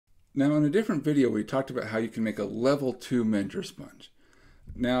Now, in a different video, we talked about how you can make a level 2 Menger sponge.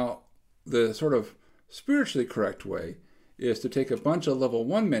 Now, the sort of spiritually correct way is to take a bunch of level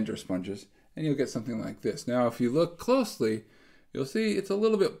 1 Menger sponges and you'll get something like this. Now, if you look closely, you'll see it's a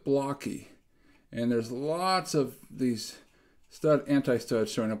little bit blocky and there's lots of these anti-studs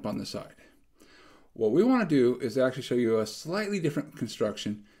showing up on the side. What we want to do is actually show you a slightly different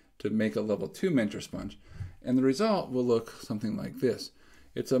construction to make a level 2 Menger sponge, and the result will look something like this.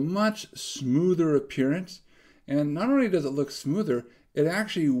 It's a much smoother appearance, and not only does it look smoother, it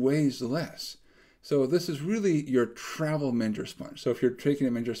actually weighs less. So this is really your travel Menger sponge. So if you're taking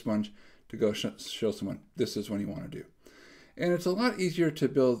a Menger sponge to go show someone, this is what you want to do. And it's a lot easier to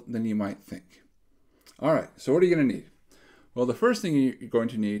build than you might think. All right, so what are you going to need? Well, the first thing you're going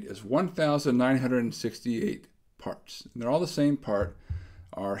to need is 1,968 parts. And they're all the same part,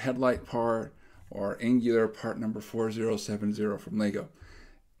 our headlight part or angular part number 4070 from Lego.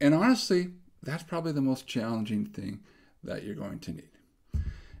 And honestly, that's probably the most challenging thing that you're going to need.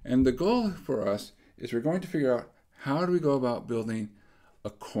 And the goal for us is we're going to figure out how do we go about building a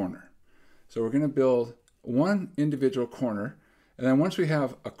corner. So we're going to build one individual corner, and then once we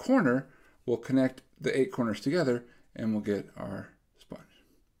have a corner, we'll connect the 8 corners together and we'll get our sponge.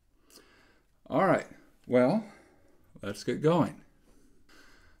 All right, well, let's get going.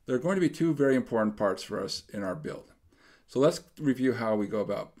 There are going to be 2 very important parts for us in our build. So let's review how we go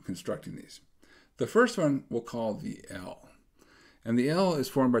about constructing these. The first one we'll call the L. And the L is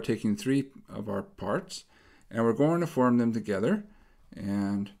formed by taking 3 of our parts, and we're going to form them together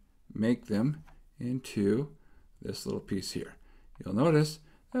and make them into this little piece here. You'll notice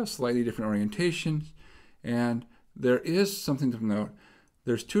they have slightly different orientations, and there is something to note.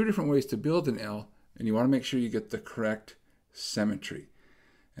 There's 2 different ways to build an L, and you want to make sure you get the correct symmetry.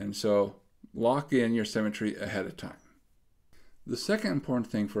 And so lock in your symmetry ahead of time. The second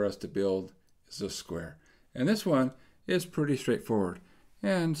important thing for us to build is a square. And this one is pretty straightforward.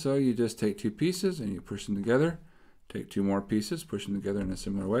 And so you just take 2 pieces and you push them together. Take 2 more pieces, push them together in a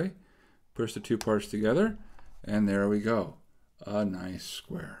similar way. Push the 2 parts together, and there we go. A nice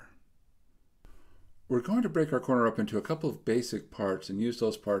square. We're going to break our corner up into a couple of basic parts and use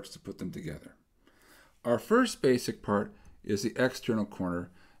those parts to put them together. Our first basic part is the external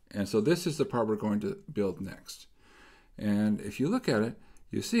corner, and so this is the part we're going to build next. And if you look at it,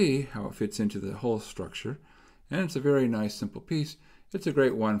 you see how it fits into the whole structure, and it's a very nice simple piece. It's a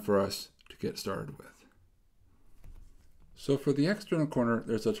great one for us to get started with. So for the external corner,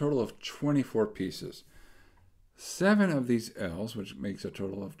 there's a total of 24 pieces. 7 of these L's, which makes a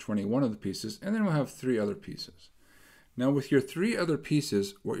total of 21 of the pieces, and then we'll have 3 other pieces. Now with your 3 other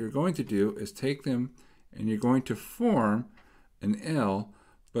pieces, what you're going to do is take them and you're going to form an L,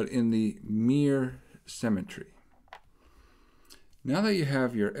 but in the mirror symmetry. Now that you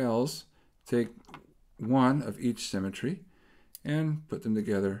have your L's, take 1 of each symmetry and put them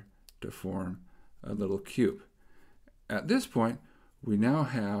together to form a little cube. At this point, we now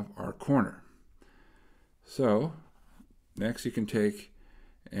have our corner. So next you can take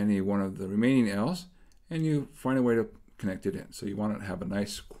any one of the remaining L's and you find a way to connect it in. So you want to have a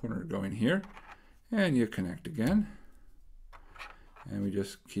nice corner going here, and you connect again. And we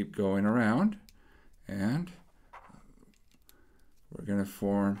just keep going around, and we're going to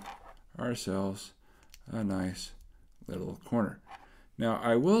form ourselves a nice little corner. Now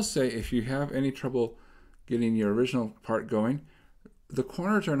I will say, if you have any trouble getting your original part going, the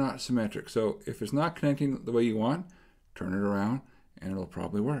corners are not symmetric. So if it's not connecting the way you want, turn it around and it'll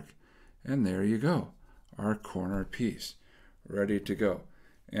probably work. And there you go, our corner piece ready to go.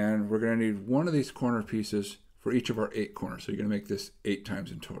 And we're going to need 1 of these corner pieces for each of our 8 corners. So you're going to make this 8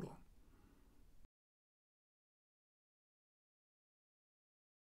 times in total.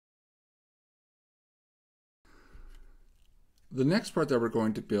 The next part that we're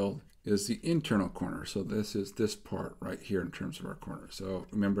going to build is the internal corner. So this is this part right here in terms of our corner. So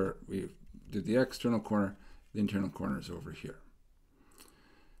remember, we did the external corner, the internal corner is over here.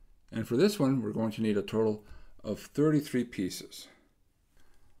 And for this one, we're going to need a total of 33 pieces.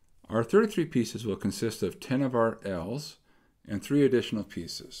 Our 33 pieces will consist of 10 of our L's and 3 additional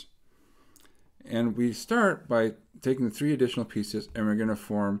pieces. And we start by taking the 3 additional pieces and we're going to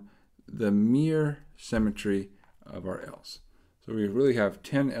form the mirror symmetry of our L's. So we really have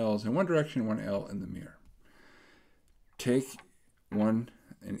 10 L's in one direction, 1 L in the mirror. Take 1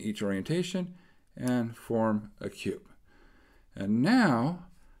 in each orientation and form a cube. And now,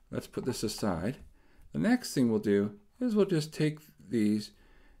 let's put this aside. The next thing we'll do is we'll just take these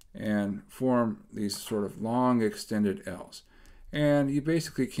and form these sort of long extended L's. And you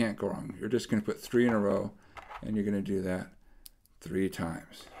basically can't go wrong. You're just going to put 3 in a row, and you're going to do that 3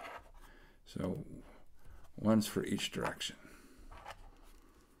 times. So one's for each direction.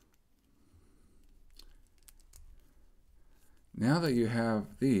 Now that you have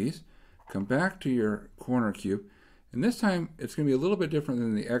these, come back to your corner cube, and this time it's going to be a little bit different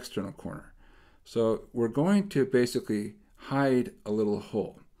than the external corner. So we're going to basically hide a little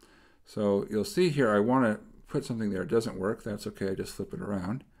hole. So you'll see here I want to put something there. It doesn't work. That's okay. I just flip it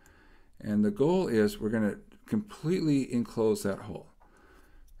around. And the goal is we're going to completely enclose that hole.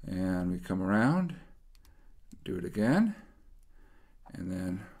 And we come around, do it again, and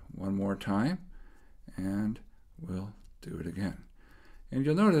then one more time, and we'll do it again. And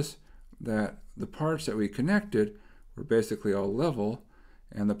you'll notice that the parts that we connected were basically all level,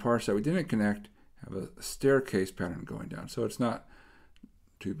 and the parts that we didn't connect have a staircase pattern going down. So it's not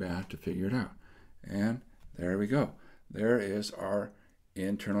too bad to figure it out. And there we go. There is our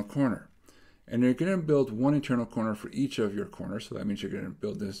internal corner. And you're going to build one internal corner for each of your corners, so that means you're going to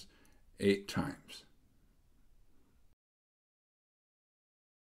build this 8 times.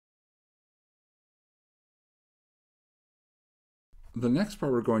 The next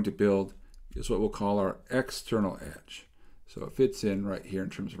part we're going to build is what we'll call our external edge. So it fits in right here in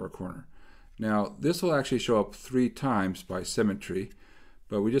terms of our corner. Now this will actually show up 3 times by symmetry,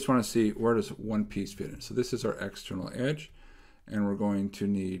 but we just want to see where does one piece fit in. So this is our external edge, and we're going to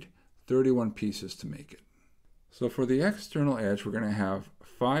need 31 pieces to make it. So for the external edge, we're going to have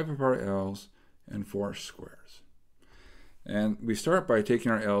 5 of our L's and 4 squares. And we start by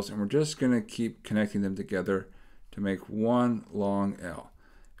taking our L's, and we're just going to keep connecting them together to make one long L.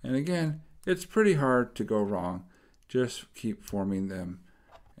 And again, it's pretty hard to go wrong. Just keep forming them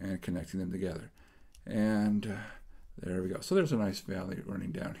and connecting them together. And there we go. So there's a nice valley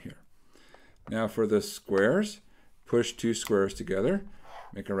running down here. Now for the squares, push 2 squares together,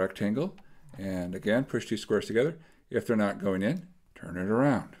 make a rectangle, and again, push 2 squares together. If they're not going in, turn it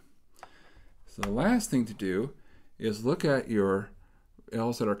around. So the last thing to do is look at your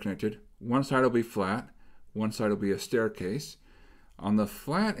L's that are connected. One side will be flat, one side will be a staircase. On the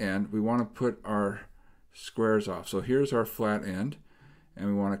flat end, we want to put our squares off. So here's our flat end, and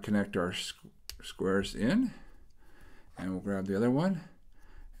we want to connect our squares in, and we'll grab the other one,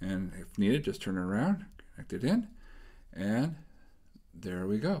 and if needed, just turn it around, connect it in, and there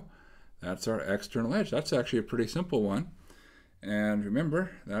we go. That's our external edge. That's actually a pretty simple one. And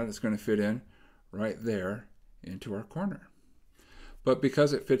remember, that is going to fit in right there into our corner. But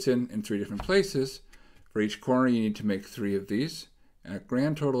because it fits in 3 different places, for each corner you need to make 3 of these, and a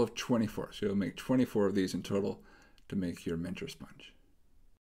grand total of 24. So you'll make 24 of these in total to make your Menger sponge.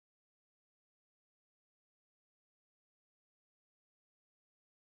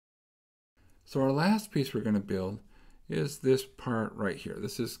 So our last piece we're going to build is this part right here.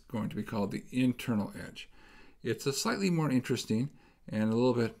 This is going to be called the internal edge. It's a slightly more interesting and a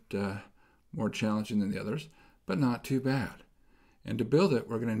little bit more challenging than the others, but not too bad. And to build it,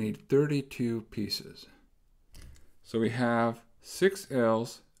 we're going to need 32 pieces. So we have 6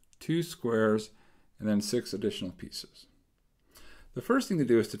 L's, 2 squares, and then 6 additional pieces. The first thing to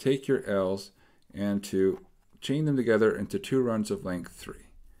do is to take your L's and to chain them together into 2 runs of length 3.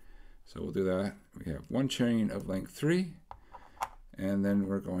 So we'll do that. We have 1 chain of length 3, and then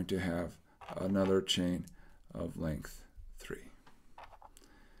we're going to have another chain of length 3.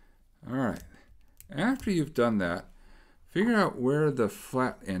 All right. After you've done that, figure out where the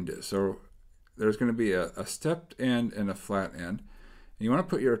flat end is. So there's going to be a stepped end and a flat end. And you want to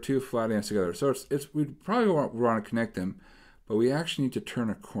put your 2 flat ends together. So we probably want to connect them, but we actually need to turn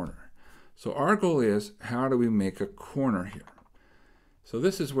a corner. So our goal is, how do we make a corner here? So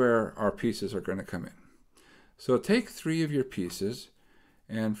this is where our pieces are going to come in. So take 3 of your pieces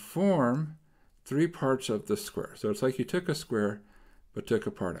and form 3 parts of the square. So it's like you took a square but took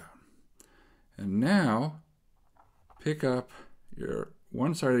a part out. And now pick up your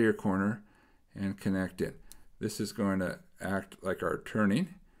one side of your corner and connect it. This is going to act like our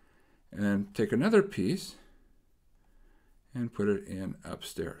turning. And then take another piece and put it in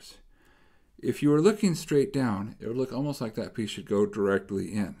upstairs. If you were looking straight down, it would look almost like that piece should go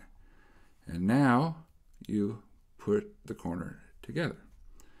directly in. And now you put the corner together.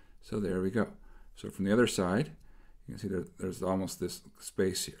 So there we go. So from the other side, you can see there's almost this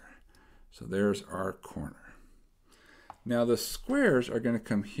space here. So there's our corner. Now the squares are going to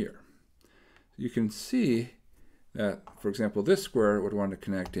come here. You can see that, for example, this square would want to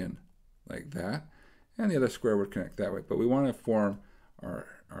connect in like that, and the other square would connect that way. But we want to form our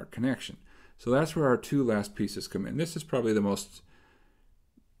connection. So that's where our 2 last pieces come in. This is probably the most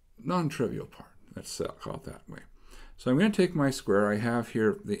non-trivial part. Let's call it that way. So I'm going to take my square. I have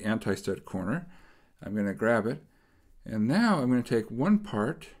here the anti-stud corner. I'm going to grab it. And now I'm going to take one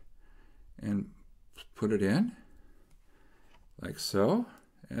part and put it in like so,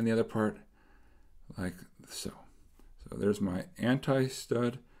 and the other part like so. So there's my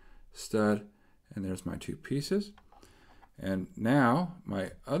anti-stud, stud, and there's my two pieces. And now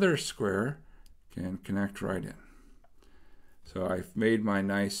my other square can connect right in. So I've made my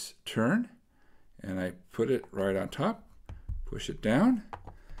nice turn, and I put it right on top, push it down,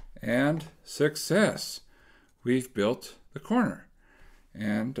 and success! We've built the corner.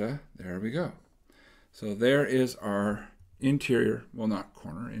 And there we go. So there is our interior, well, not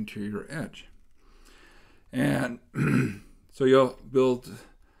corner, interior edge. And so you'll build,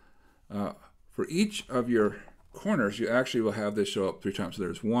 for each of your corners, you actually will have this show up 3 times. So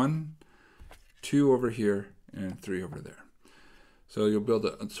there's 1, 2 over here, and 3 over there. So you'll build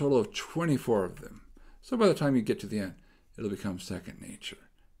a total of 24 of them. So by the time you get to the end, it'll become second nature.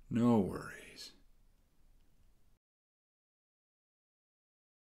 No worries.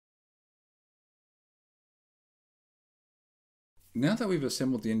 Now that we've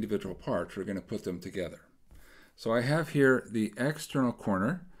assembled the individual parts, we're going to put them together. So I have here the external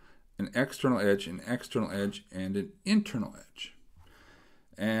corner, an external edge, and an internal edge.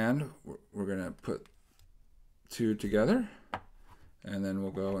 And we're going to put 2 together, and then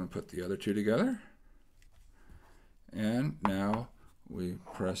we'll go and put the other 2 together. And now we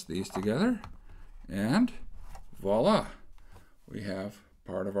press these together, and voila! We have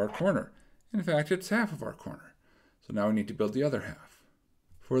part of our corner. In fact, it's half of our corner. So now we need to build the other half.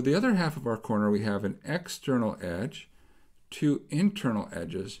 For the other half of our corner, we have an external edge, 2 internal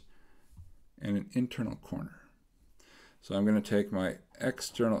edges, and an internal corner. So I'm going to take my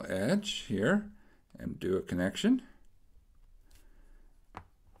external edge here and do a connection.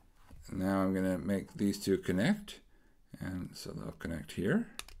 Now I'm going to make these 2 connect, and so they'll connect here.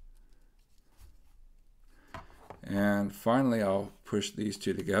 And finally, I'll push these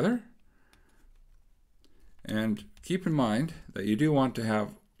 2 together. And keep in mind that you do want to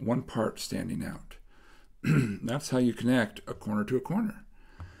have one part standing out. That's how you connect a corner to a corner.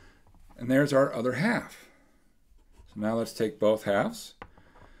 And there's our other half. So now let's take both halves,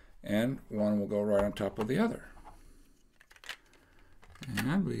 and one will go right on top of the other.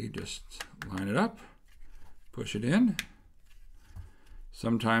 And we just line it up, push it in.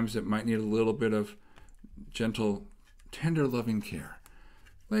 Sometimes it might need a little bit of gentle, tender, loving care.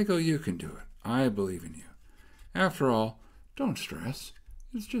 Lego, you can do it. I believe in you. After all, don't stress.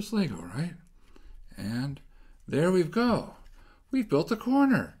 It's just Lego, right? And there we go. We've built a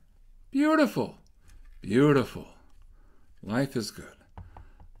corner. Beautiful. Beautiful. Life is good.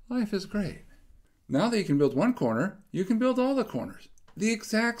 Life is great. Now that you can build one corner, you can build all the corners the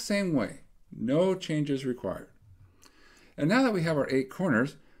exact same way. No changes required. And now that we have our 8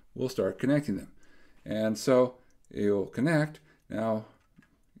 corners, we'll start connecting them. And so you'll connect. Now,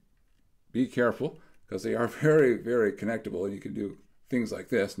 be careful, because they are very, very connectable. And you can do things like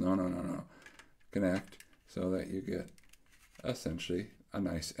this. No. Connect so that you get essentially a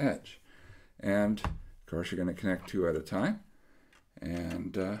nice edge. And of course, you're going to connect 2 at a time.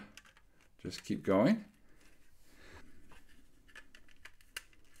 And just keep going.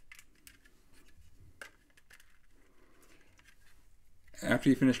 After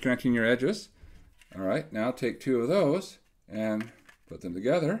you finish connecting your edges, all right, now take 2 of those and put them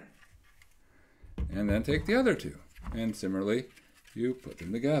together. And then take the other 2. And similarly, you put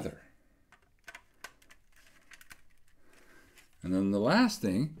them together. And then the last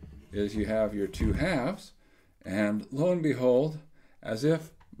thing is you have your 2 halves, and lo and behold, as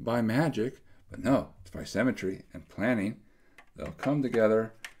if by magic, but no, it's by symmetry and planning, they'll come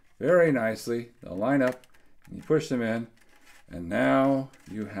together very nicely. They'll line up, and you push them in, and now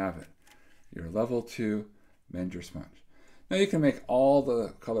you have it, your level 2 Menger sponge. Now you can make all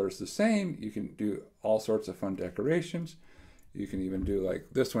the colors the same. You can do all sorts of fun decorations. You can even do like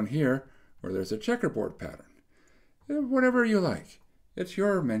this one here, where there's a checkerboard pattern. Whatever you like. It's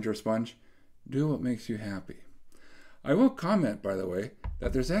your Menger sponge. Do what makes you happy. I will comment, by the way,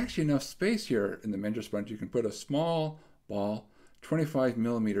 that there's actually enough space here in the Menger sponge. You can put a small ball, 25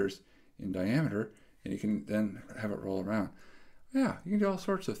 millimeters in diameter, and you can then have it roll around. Yeah, you can do all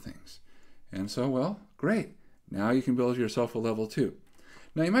sorts of things. And so, well, great. Now you can build yourself a level 2.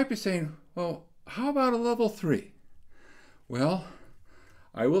 Now you might be saying, well, how about a level 3? Well,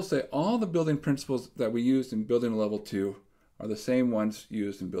 I will say all the building principles that we used in building a level 2 are the same ones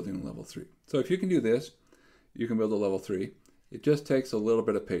used in building a level 3. So if you can do this, you can build a level 3. It just takes a little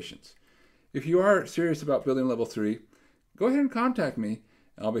bit of patience. If you are serious about building level 3, go ahead and contact me,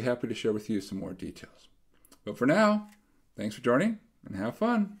 and I'll be happy to share with you some more details. But for now, thanks for joining, and have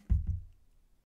fun.